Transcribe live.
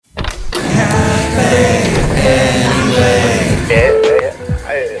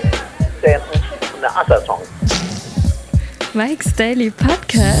Mike's Daily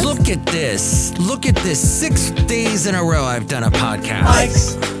Podcast. Look at this. 6 days in a row I've done a podcast.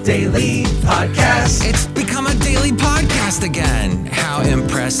 Mike's Daily Podcast. It's become a daily podcast again. How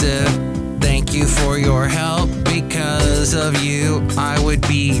impressive. Thank you for your help. Because of you, I would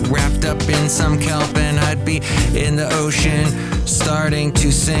be wrapped up in some kelp and I'd be in the ocean starting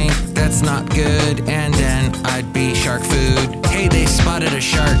to sink. That's not good. And then I'd be shark food. Hey, they spotted a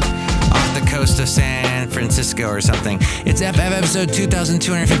shark off the coast of San Francisco or something. It's FF episode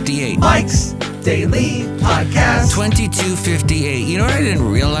 2258. Mike's Daily Podcast. 2258. You know what I didn't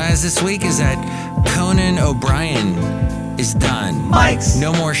realize this week is that Conan O'Brien is done. Mike's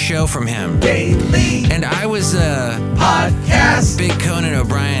No more show from him. Daily And I was a Podcast. big Conan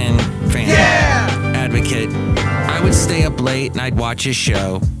O'Brien fan. Yeah! Advocate. I would stay up late and I'd watch his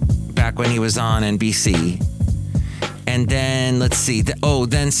show back when he was on NBC. And then, let's see.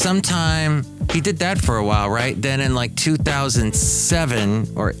 Then sometime, he did that for a while, right? Then in like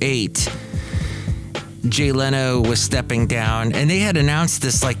 2007 or 8, Jay Leno was stepping down. And they had announced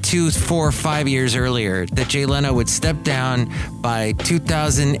this like 2, 4, 5 years earlier that Jay Leno would step down by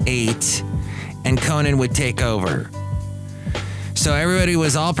 2008 and Conan would take over. So everybody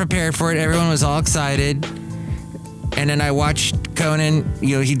was all prepared for it. Everyone was all excited. And then I watched Conan,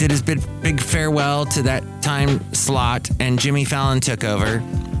 he did his big farewell to that time slot, and Jimmy Fallon took over.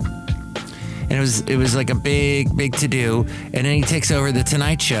 And it was like a big to-do. And then he takes over The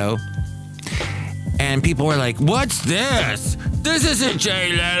Tonight Show. And people were like, what's this? This isn't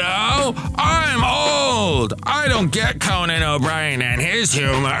Jay Leno. I'm old. I don't get Conan O'Brien and his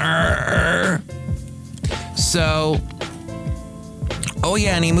humor. So,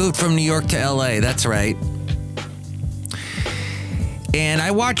 and he moved from New York to LA. That's right. And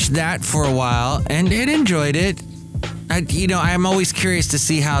I watched that for a while and enjoyed it. I'm always curious to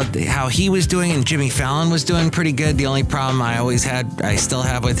see how he was doing, and Jimmy Fallon was doing pretty good. The only problem I still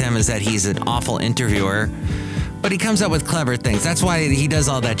have with him is that he's an awful interviewer, but he comes up with clever things. That's why he does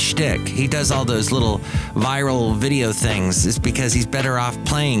all that shtick. He does all those little viral video things. It's because he's better off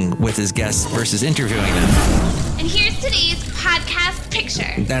playing with his guests versus interviewing them. And here's today's podcast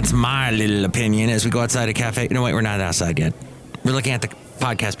picture. That's my little opinion as we go outside a cafe. No, wait, we're not outside yet. We're looking at the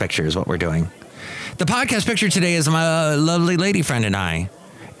podcast picture is what we're doing. The podcast picture today is my lovely lady friend and I.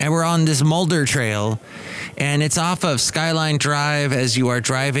 And we're on this Mulder Trail. And it's off of Skyline Drive as you are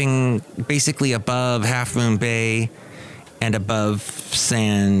driving basically above Half Moon Bay and above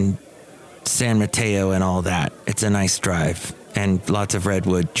San Mateo and all that. It's a nice drive. And lots of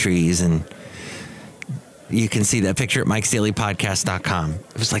redwood trees. And you can see that picture at mikesdailypodcast.com.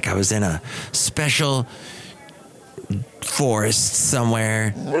 It was like I was in a special forest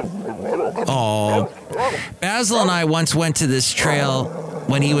somewhere. Oh, Basil and I once went to this trail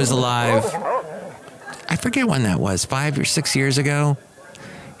when he was alive. I forget when that was, 5 or 6 years ago.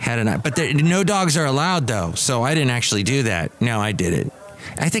 But no dogs are allowed though, so I didn't actually do that. No, I did it.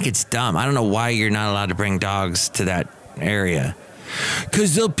 I think it's dumb. I don't know why you're not allowed to bring dogs to that area.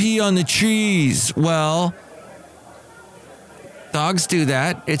 'Cause they'll pee on the trees. Well, dogs do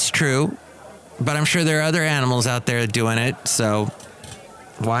that. It's true. But I'm sure there are other animals out there doing it, so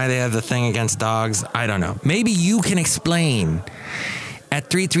why they have the thing against dogs, I don't know. Maybe you can explain. At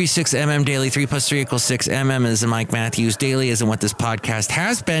 336MM Daily, 3 plus 3 equals 6. MM is Mike Matthews. Daily isn't what this podcast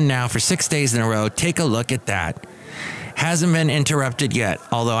has been now for 6 days in a row. Take a look at that. Hasn't been interrupted yet,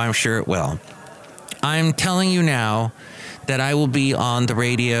 although I'm sure it will. I'm telling you now that I will be on the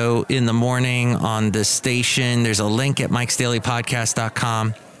radio in the morning on the station. There's a link at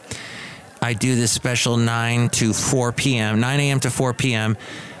mikesdailypodcast.com. I do this special 9 to 4 p.m., 9 a.m. to 4 p.m.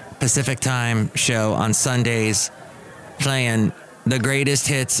 Pacific time show on Sundays, playing the greatest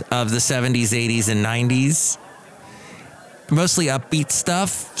hits of the 70s, 80s, and 90s. Mostly upbeat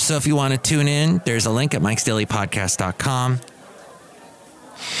stuff. So if you want to tune in, there's a link at mikesdailypodcast.com.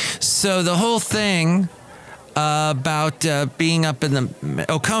 So the whole thing about being up in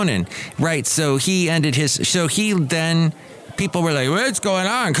the... Conan. Right, so he ended his... So he then... People were like, what's going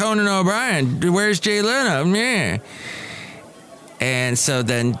on? Conan O'Brien, where's Jay Leno? Yeah. And so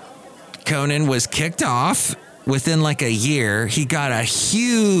then Conan was kicked off within like a year. He got a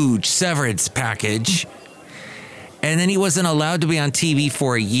huge severance package. And then he wasn't allowed to be on TV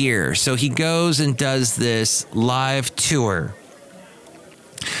for a year. So he goes and does this live tour,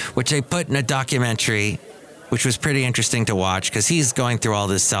 which they put in a documentary, which was pretty interesting to watch because he's going through all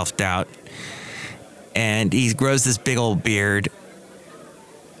this self-doubt. And he grows this big old beard.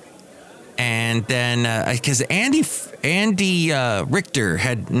 And then, because Andy Richter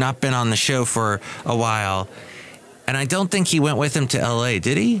had not been on the show for a while. And I don't think he went with him to LA,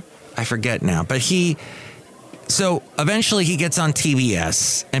 did he? I forget now. But So eventually he gets on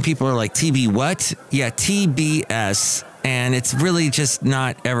TBS, and people are like, TB what? Yeah, TBS. And it's really just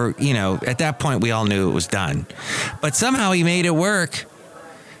not ever, at that point we all knew it was done. But somehow he made it work,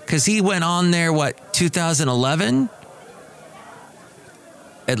 because he went on there, 2011?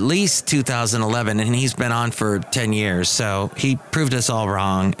 At least 2011, and he's been on for 10 years. So he proved us all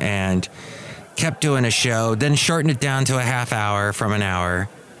wrong and kept doing a show, then shortened it down to a half hour from an hour.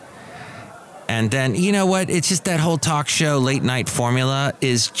 And then, you know what? It's just that whole talk show late night formula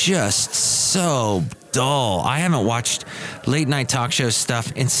is just so dull. I haven't watched late night talk show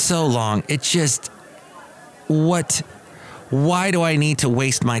stuff in so long. It just, why do I need to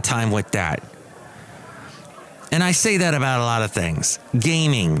waste my time with that? And I say that about a lot of things.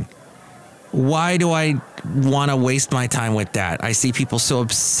 Gaming. Why do I want to waste my time with that? I see people so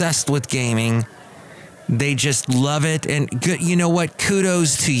obsessed with gaming. They just love it. And you know what?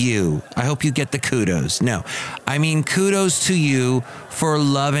 Kudos to you. I hope you get the kudos. No, I mean, kudos to you for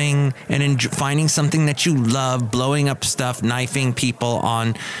loving and finding something that you love, blowing up stuff, knifing people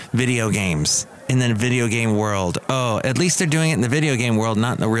on video games in the video game world. Oh, at least they're doing it in the video game world,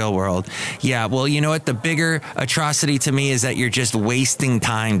 not in the real world. Yeah, well, you know what? The bigger atrocity to me is that you're just wasting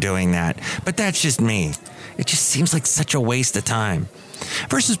time doing that. But that's just me. It just seems like such a waste of time.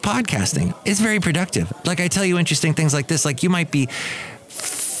 Versus podcasting, it's very productive. Like, I tell you interesting things like this, like you might be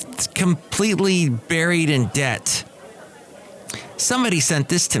completely buried in debt. Somebody sent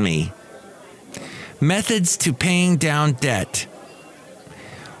this to me. Methods to paying down debt.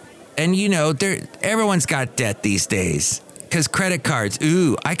 And everyone's got debt these days because credit cards.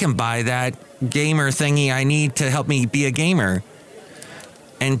 Ooh, I can buy that gamer thingy I need to help me be a gamer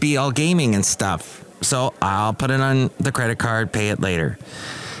and be all gaming and stuff. So I'll put it on the credit card, pay it later.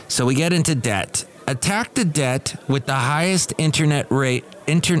 So we get into debt. Attack the debt with the highest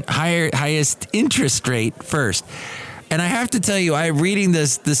highest interest rate first. And I have to tell you, I'm reading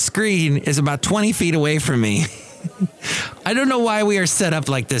this. The screen is about 20 feet away from me. I don't know why we are set up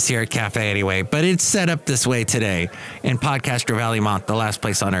like this here at Cafe anyway, but it's set up this way today in Podcaster Valley Mont, the last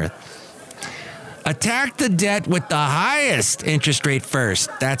place on earth. Attack the debt with the highest interest rate first.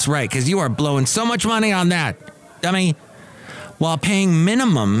 That's right, because you are blowing so much money on that, dummy, while paying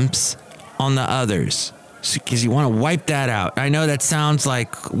minimums on the others, because you want to wipe that out. I know that sounds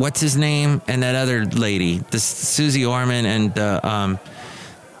like, what's his name? And that other lady, this Susie Orman, and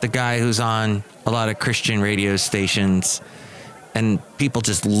the guy who's on a lot of Christian radio stations, and people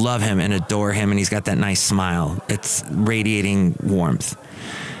just love him and adore him, and he's got that nice smile. It's radiating warmth.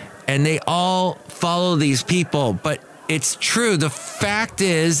 And they all follow these people, but it's true. The fact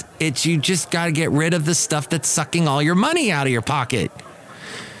is, you just got to get rid of the stuff that's sucking all your money out of your pocket.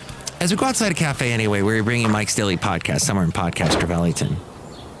 As we go outside a cafe anyway, we're bringing Mike's Daily Podcast somewhere in Podcaster Valleyton.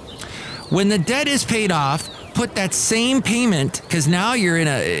 When the debt is paid off, put that same payment, because now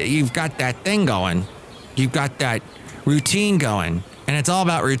you've got that thing going. You've got that routine going, and it's all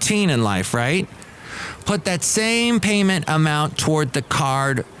about routine in life, right? Put that same payment amount toward the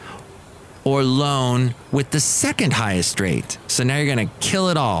card or loan with the second highest rate. So now you're going to kill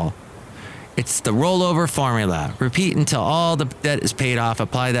it all. It's the rollover formula. Repeat until all the debt is paid off.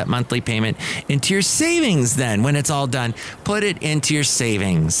 Apply that monthly payment into your savings then. When it's all done, put it into your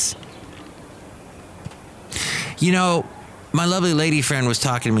savings. My lovely lady friend was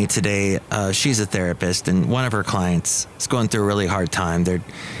talking to me today. She's a therapist, and one of her clients is going through a really hard time. Their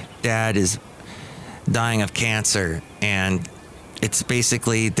dad is dying of cancer, and it's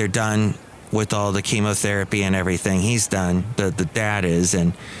basically they're done with all the chemotherapy and everything. He's done, the dad is,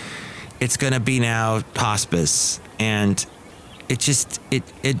 and it's going to be now hospice. And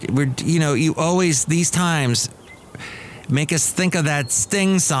you always, these times make us think of that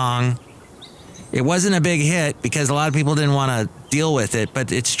Sting song. It wasn't a big hit because a lot of people didn't want to deal with it,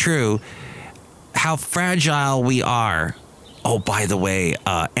 but it's true how fragile we are. Oh, by the way,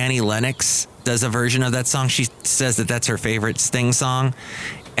 Annie Lennox does a version of that song. She says that that's her favorite Sting song.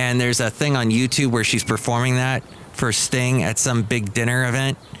 And there's a thing on YouTube where she's performing that for Sting at some big dinner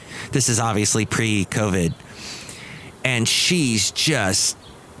event. This is obviously pre-COVID. And she's just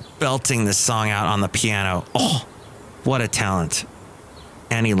belting this song out on the piano. Oh, what a talent.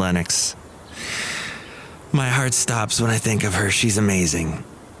 Annie Lennox. My heart stops when I think of her. She's amazing.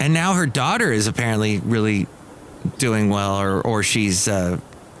 And now her daughter is apparently really doing well, or she's,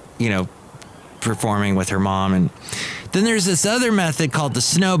 performing with her mom. And then there's this other method called the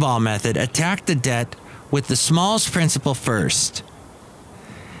snowball method. Attack the debt with the smallest principal first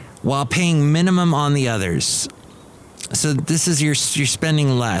while paying minimum on the others. So this is you're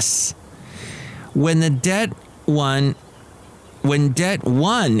spending less. When the debt one when debt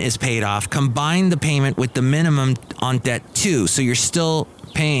 1 is paid off, combine the payment with the minimum on debt 2. So you're still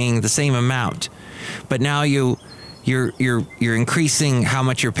paying the same amount, but now you're increasing how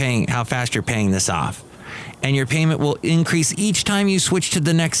much you're paying, how fast you're paying this off. And your payment will increase each time you switch to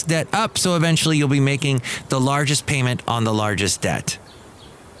the next debt up. So eventually you'll be making the largest payment on the largest debt.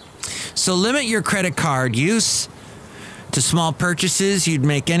 So limit your credit card use to small purchases you'd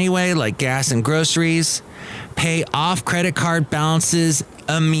make anyway, like gas and groceries. Pay off credit card balances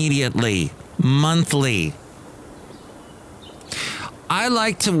immediately, monthly. I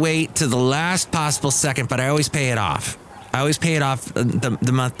like to wait to the last possible second, but I always pay it off. I always pay it off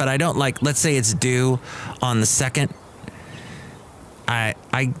the month, but I don't like, let's say it's due on the 2nd.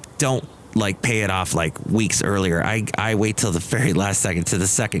 I don't like pay it off like weeks earlier. I wait till the very last second to the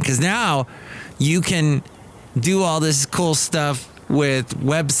 2nd, because now you can do all this cool stuff with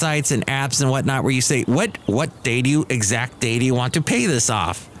websites and apps and whatnot where you say, what exact day do you want to pay this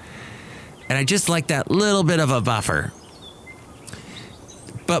off? And I just like that little bit of a buffer.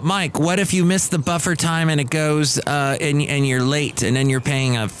 But Mike, what if you miss the buffer time and it goes and you're late and then you're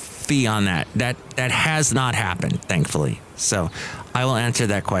paying a fee on that? That has not happened, thankfully. So I will answer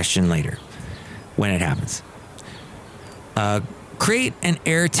that question later when it happens. Create an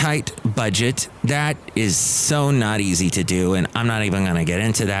airtight budget. That is so not easy to do, and I'm not even going to get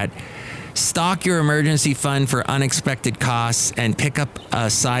into that. Stock your emergency fund for unexpected costs and pick up a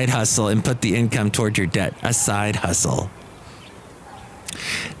side hustle and put the income toward your debt. A side hustle.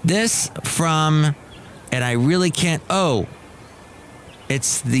 This from, and I really can't,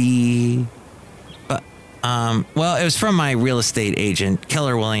 it's the, well, it was from my real estate agent,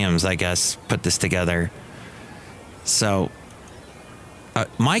 Keller Williams, I guess, put this together. So,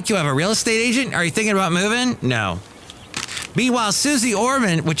 Mike, you have a real estate agent? Are you thinking about moving? No. Meanwhile, Susie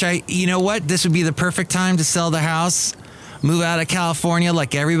Orman, you know what? This would be the perfect time to sell the house, move out of California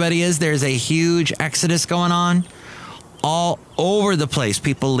like everybody is. There's a huge exodus going on all over the place.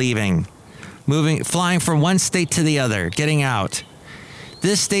 People leaving, moving, flying from one state to the other, getting out.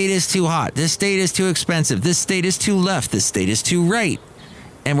 This state is too hot. This state is too expensive. This state is too left. This state is too right.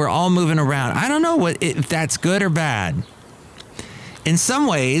 And we're all moving around. I don't know if that's good or bad. In some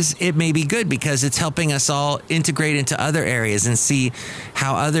ways, it may be good because it's helping us all integrate into other areas and see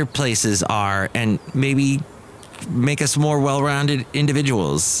how other places are and maybe make us more well-rounded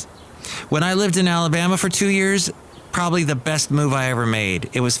individuals. When I lived in Alabama for 2 years, probably the best move I ever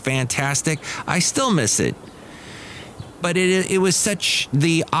made. It was fantastic. I still miss it. But it was such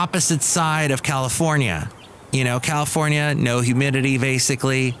the opposite side of California. You know, California, no humidity,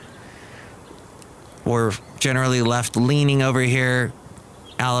 basically. We're generally left-leaning over here.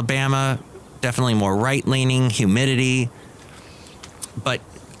 Alabama, definitely more right-leaning, humidity, but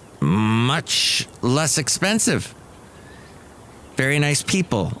much less expensive. Very nice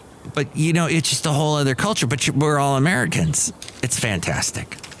people. But, you know, it's just a whole other culture. But we're all Americans. It's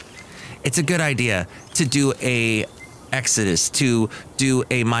fantastic. It's a good idea to do a exodus, to do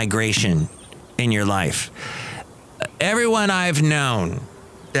a migration in your life. Everyone I've known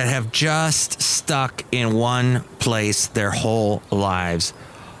that have just stuck in one place their whole lives,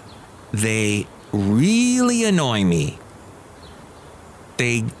 they really annoy me.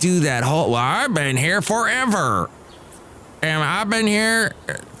 They do that whole, well, I've been here forever. And I've been here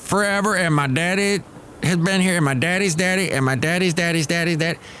forever, and my daddy has been here, and my daddy's daddy, and my daddy's daddy's daddy's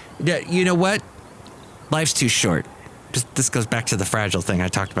daddy. You know what? Life's too short. This goes back to the fragile thing I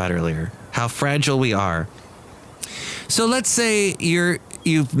talked about earlier. How fragile we are. So let's say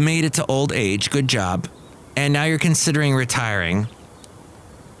you've made it to old age, good job, and now you're considering retiring.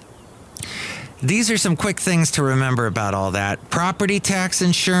 These are some quick things to remember about all that. Property tax,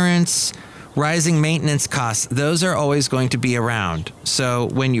 insurance, rising maintenance costs, those are always going to be around. So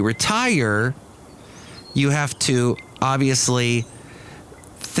when you retire, you have to obviously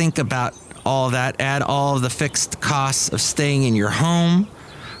think about all that, add all of the fixed costs of staying in your home,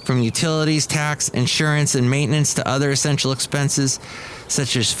 from utilities, tax, insurance, and maintenance to other essential expenses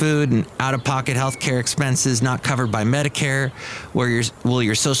such as food and out-of-pocket healthcare expenses not covered by Medicare. Will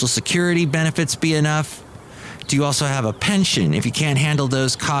your Social Security benefits be enough? Do you also have a pension? If you can't handle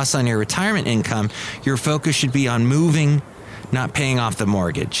those costs on your retirement income, your focus should be on moving, not paying off the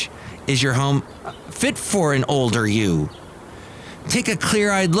mortgage. Is your home fit for an older you? Take a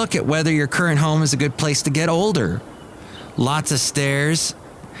clear-eyed look at whether your current home is a good place to get older. Lots of stairs.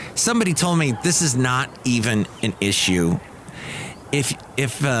 Somebody told me this is not even an issue. If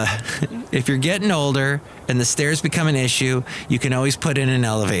you're getting older and the stairs become an issue, you can always put in an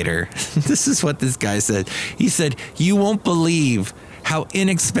elevator. This is what this guy said. He said, you won't believe how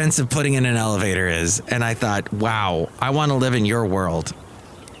inexpensive putting in an elevator is. And I thought, wow, I want to live in your world.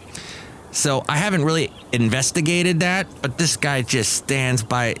 So I haven't really investigated that, but this guy just stands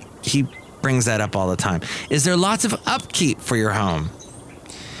by. He brings that up all the time. Is there lots of upkeep for your home?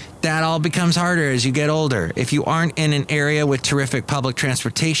 That all becomes harder as you get older. If you aren't in an area with terrific public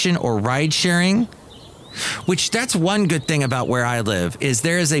transportation or ride sharing, which that's one good thing about where I live, is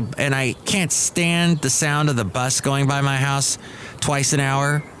there is and I can't stand the sound of the bus going by my house twice an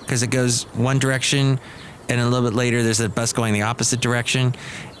hour because it goes one direction and a little bit later there's a bus going the opposite direction.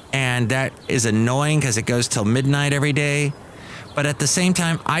 And that is annoying because it goes till midnight every day. But at the same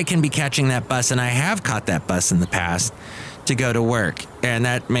time, I can be catching that bus, and I have caught that bus in the past to go to work. And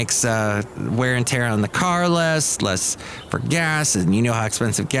that makes wear and tear on the car less for gas. And you know how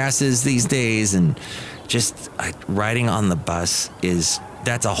expensive gas is these days. And just riding on the bus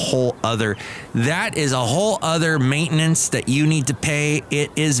that is a whole other maintenance that you need to pay.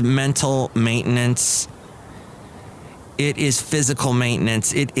 It is mental maintenance. It is physical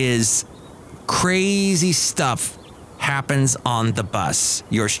maintenance. It is crazy stuff happens on the bus.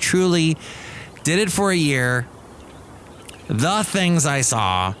 Yours truly did it for a year. The things I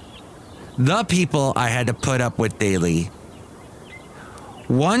saw, the people I had to put up with daily.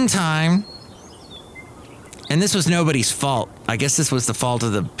 One time, and this was nobody's fault. I guess this was the fault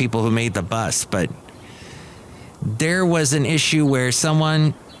of the people who made the bus, but there was an issue where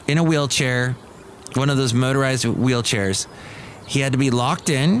someone in a wheelchair, one of those motorized wheelchairs, he had to be locked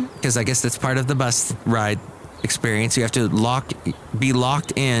in because I guess that's part of the bus ride experience. You have to be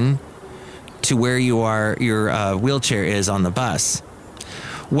locked in to where your wheelchair is on the bus.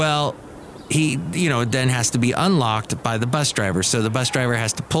 Well, he then has to be unlocked by the bus driver. So the bus driver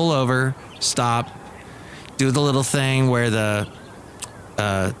has to pull over, stop, do the little thing where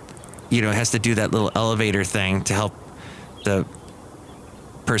has to do that little elevator thing to help the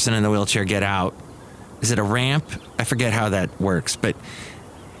person in the wheelchair get out. Is it a ramp? I forget how that works. But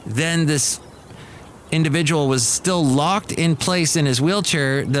then this individual was still locked in place in his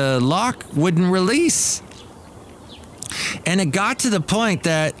wheelchair. The lock wouldn't release. And it got to the point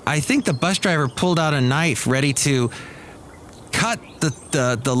that I think the bus driver pulled out a knife ready to cut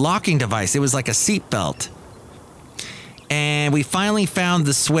the locking device. It was like a seat belt. And we finally found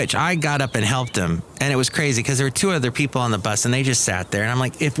the switch. I got up and helped him. And it was crazy because there were two other people on the bus and they just sat there. And I'm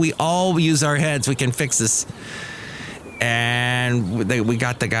like, if we all use our heads, we can fix this. And we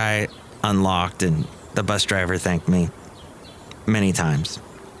got the guy unlocked and the bus driver thanked me many times.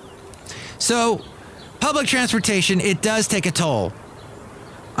 So public transportation, it does take a toll.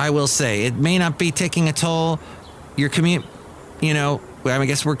 I will say it may not be taking a toll. Your commute, I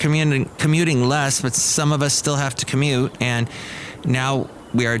guess we're commuting less, but some of us still have to commute. And now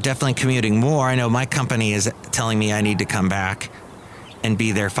we are definitely commuting more. I know my company is telling me I need to come back and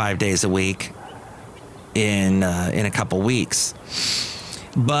be there 5 days a week in a couple weeks.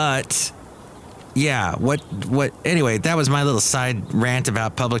 But yeah, anyway, that was my little side rant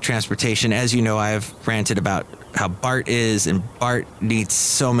about public transportation. As you know, I've ranted about how BART is, and BART needs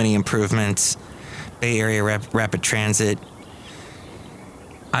so many improvements. Bay Area Rapid Transit.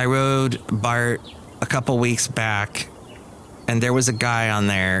 I rode BART a couple weeks back, and there was a guy on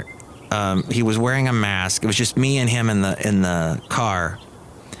there. He was wearing a mask. It was just me and him in the car.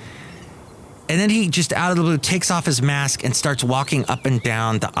 And then he just out of the blue takes off his mask and starts walking up and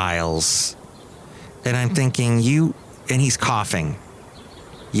down the aisles. And I'm thinking, and he's coughing.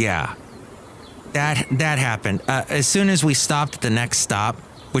 Yeah, that happened. As soon as we stopped at the next stop,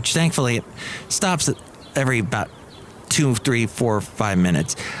 which thankfully it stops at every about 2, 3, 4, 5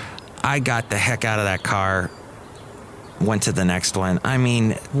 minutes, I got the heck out of that car, went to the next one. I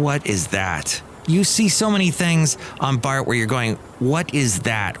mean, what is that? You see so many things on BART where you're going, what is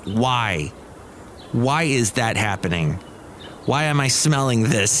that? Why? Why is that happening? Why am I smelling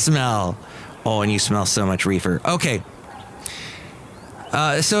this smell? Oh, and you smell so much reefer. Okay.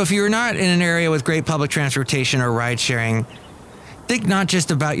 So if you're not in an area with great public transportation or ride sharing, think not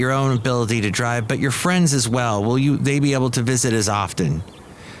just about your own ability to drive, but your friends as well. Will they be able to visit as often?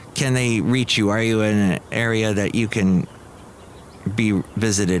 Can they reach you? Are you in an area that you can be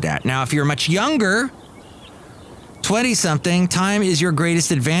visited at? Now, if you're much younger, 20-something, time is your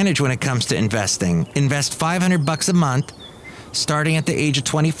greatest advantage when it comes to investing. Invest $500 a month, starting at the age of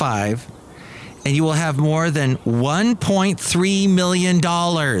 25, and you will have more than $1.3 million.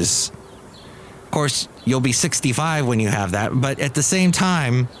 Of course, you'll be 65 when you have that, but at the same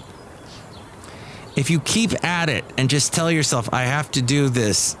time, if you keep at it and just tell yourself, I have to do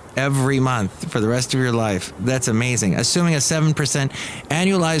this every month for the rest of your life, that's amazing. Assuming a 7%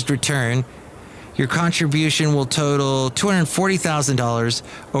 annualized return, Your contribution will total $240,000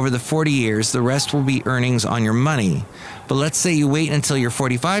 over the 40 years. The rest will be earnings on your money. But let's say you wait until you're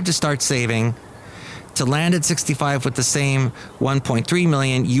 45 to start saving. To land at 65 with the same $1.3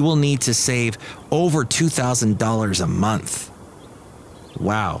 million, you will need to save over $2,000 a month.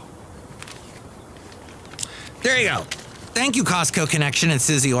 Wow. There you go. Thank you, Costco Connection and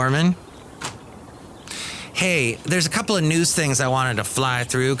Susie Orman. Hey, there's a couple of news things I wanted to fly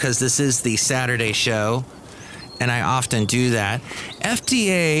through because this is the Saturday show, and I often do that.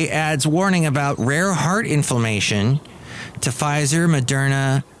 FDA adds warning about rare heart inflammation to Pfizer,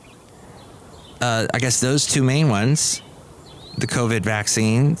 Moderna, I guess those two main ones, the COVID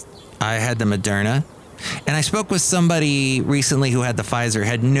vaccine. I had the Moderna. And I spoke with somebody recently who had the Pfizer,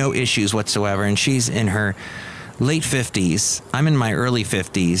 had no issues whatsoever, and she's in her late 50s. I'm in my early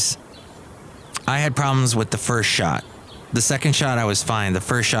 50s. I had problems with the first shot. The second shot, I was fine. The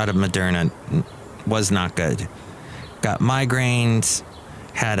first shot of Moderna was not good. Got migraines,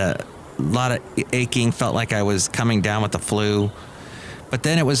 had a lot of aching, felt like I was coming down with the flu. But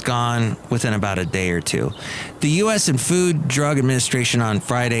then it was gone within about a day or two. The U.S. and Food Drug Administration on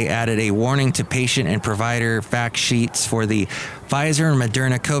Friday added a warning to patient and provider fact sheets for the Pfizer and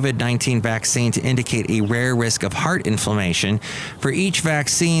Moderna COVID-19 vaccine to indicate a rare risk of heart inflammation. For each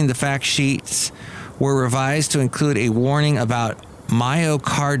vaccine, the fact sheets were revised to include a warning about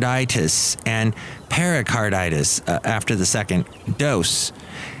myocarditis and pericarditis after the second dose,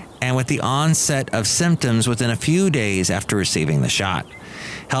 and with the onset of symptoms within a few days after receiving the shot.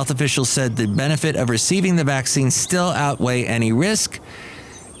 Health officials said the benefit of receiving the vaccine still outweigh any risk.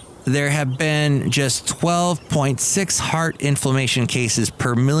 There have been just 12.6 heart inflammation cases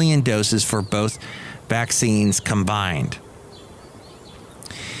per million doses for both vaccines combined.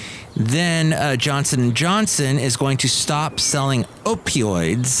 Then Johnson & Johnson is going to stop selling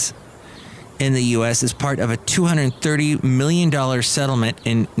opioids in the U.S. as part of a $230 million settlement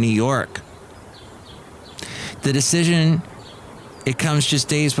in New York. The decision, it comes just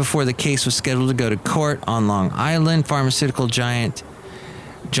days before the case was scheduled to go to court on Long Island. Pharmaceutical giant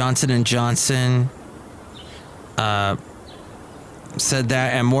Johnson & Johnson said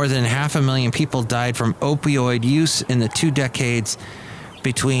that, and more than 500,000 people died from opioid use in the 2 decades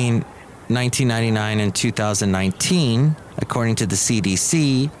between 1999 and 2019, according to the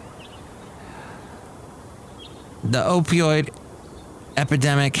CDC. The opioid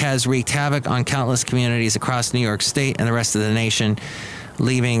epidemic has wreaked havoc on countless communities across New York State and the rest of the nation,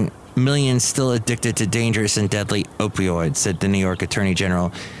 leaving millions still addicted to dangerous and deadly opioids, said the New York Attorney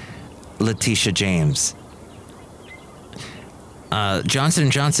General Letitia James.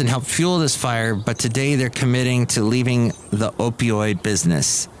 Johnson & Johnson helped fuel this fire, but today they're committing to leaving the opioid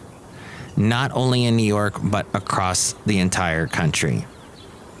business, not only in New York, but across the entire country.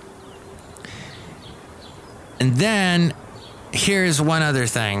 And then here's one other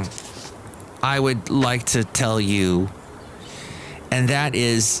thing I would like to tell you, and that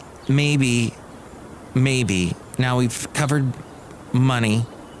is maybe, now we've covered money,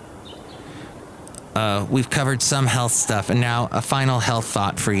 we've covered some health stuff, and now a final health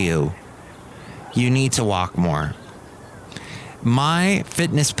thought for you. You need to walk more.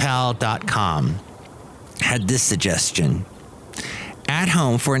 MyFitnessPal.com had this suggestion. At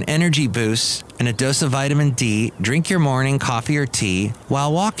home, for an energy boost and a dose of vitamin D, drink your morning coffee or tea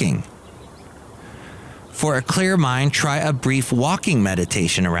while walking. For a clear mind, try a brief walking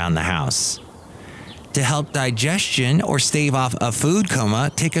meditation around the house. To help digestion or stave off a food coma,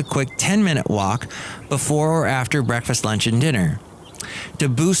 take a quick 10-minute walk before or after breakfast, lunch, and dinner. To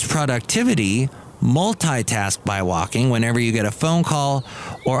boost productivity, multitask by walking whenever you get a phone call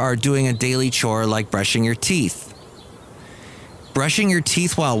or are doing a daily chore like brushing your teeth. Brushing your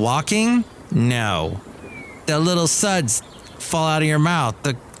teeth while walking? No. The little suds fall out of your mouth.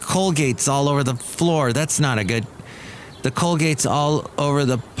 The Colgate's all over the floor. That's not a good... The Colgate's all over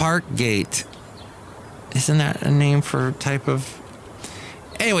the Parquet. Isn't that a name for a type of...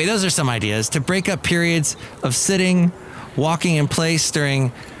 Anyway, those are some ideas. To break up periods of sitting, walking in place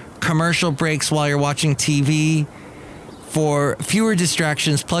during commercial breaks while you're watching TV. For fewer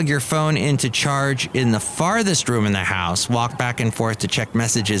distractions, plug your phone into charge in the farthest room in the house. Walk back and forth to check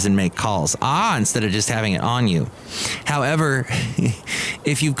messages and make calls. Instead of just having it on you. However,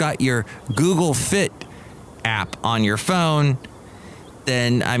 if you've got your Google Fit app on your phone,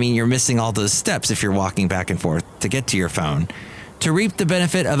 then, you're missing all those steps if you're walking back and forth to get to your phone. To reap the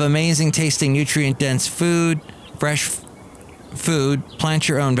benefit of amazing tasting, nutrient-dense food, fresh food, plant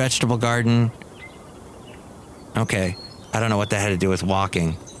your own vegetable garden. Okay. I don't know what that had to do with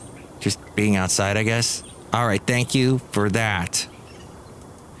walking. Just being outside, I guess. All right, thank you for that.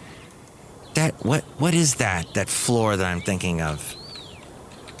 What is that floor that I'm thinking of?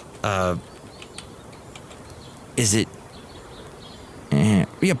 Is it?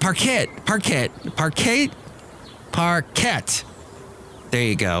 Yeah, parquet. There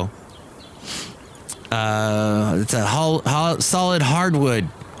you go. It's a solid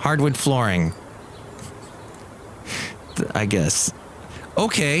hardwood flooring, I guess.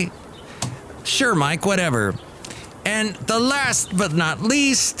 Okay, sure, Mike, whatever. And the last but not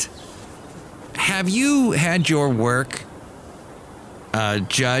least, have you had your work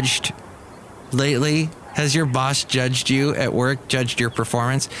judged lately? Has your boss judged you at work, judged your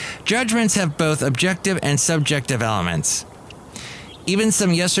performance? Judgments have both objective and subjective elements. Even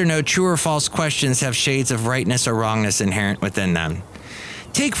some yes or no, true or false questions have shades of rightness or wrongness inherent within them.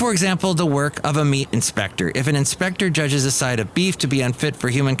 Take, for example, the work of a meat inspector. If an inspector judges a side of beef to be unfit for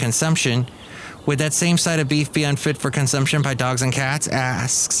human consumption, would that same side of beef be unfit for consumption by dogs and cats?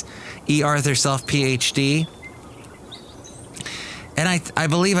 Asks E. Arthur Self, Ph.D. And I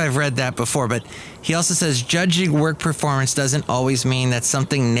believe I've read that before, but he also says judging work performance doesn't always mean that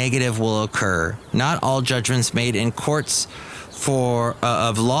something negative will occur. Not all judgments made in courts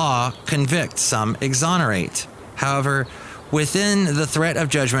of law convict, some exonerate. However, within the threat of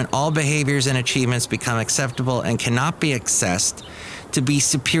judgment, all behaviors and achievements become acceptable and cannot be assessed to be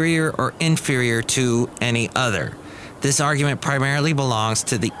superior or inferior to any other. This argument primarily belongs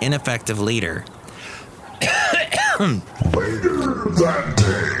to the ineffective leader. Later that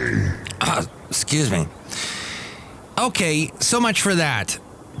day. Excuse me. Okay, so much for that.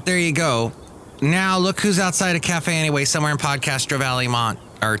 There you go. Now look who's outside a cafe anyway, somewhere in Podcastro Valley,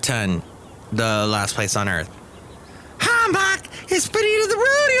 Monterton, the last place on earth. Hi, Mike. It's Benita the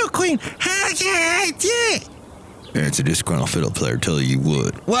Rodeo Queen. Heck yeah. It's a disgruntled fiddle player, tell you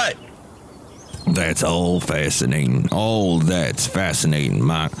what. What? That's all fascinating. All that's fascinating,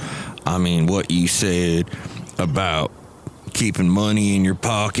 Mike. I mean, what you said about keeping money in your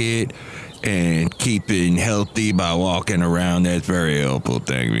pocket and keeping healthy by walking around, that's very helpful.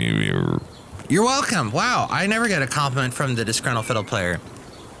 Thank you. You're welcome. Wow, I never get a compliment from the disgruntled fiddle player.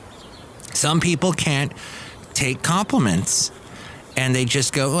 Some people can't take compliments, and they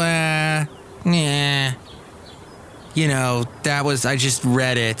just go, yeah. You know, I just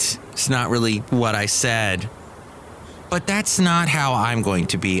read it. It's not really what I said. But that's not how I'm going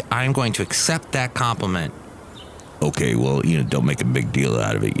to be. I'm going to accept that compliment. Okay, well, don't make a big deal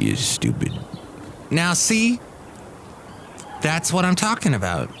out of it, you stupid. Now, see? That's what I'm talking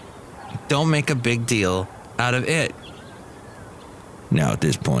about. Don't make a big deal out of it. Now, at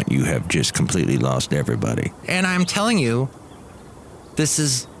this point, you have just completely lost everybody. And I'm telling you, this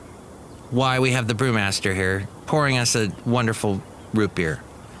is why we have the brewmaster here, pouring us a wonderful root beer.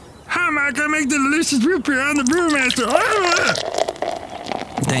 Hi, Mike, I make the delicious root beer. I'm the brewmaster.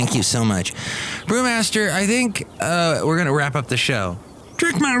 Thank you so much. Brewmaster, I think we're going to wrap up the show.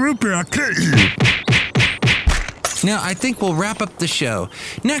 Drink my root beer, I'll cut you. No, I think we'll wrap up the show.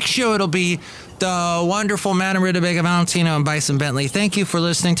 Next show, it'll be the wonderful Madame Rutabaga Valentino and Bison Bentley. Thank you for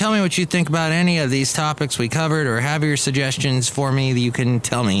listening. Tell me what you think about any of these topics we covered, or have your suggestions for me that you can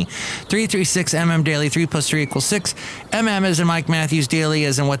tell me. 336MM Daily, 3 plus 3 equals 6. MM as in Mike Matthews, Daily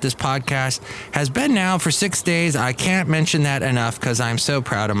as in what this podcast has been now for 6 days. I can't mention that enough because I'm so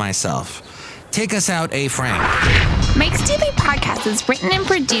proud of myself. Take us out, A. Frank. Mike's Daily Podcast is written and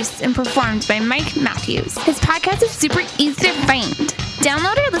produced and performed by Mike Matthews. His podcast is super easy to find.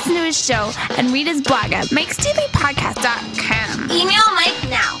 Download or listen to his show and read his blog at mikesdailypodcast.com. Email Mike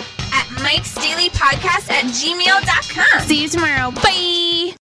now at mikesdailypodcast@gmail.com. See you tomorrow. Bye!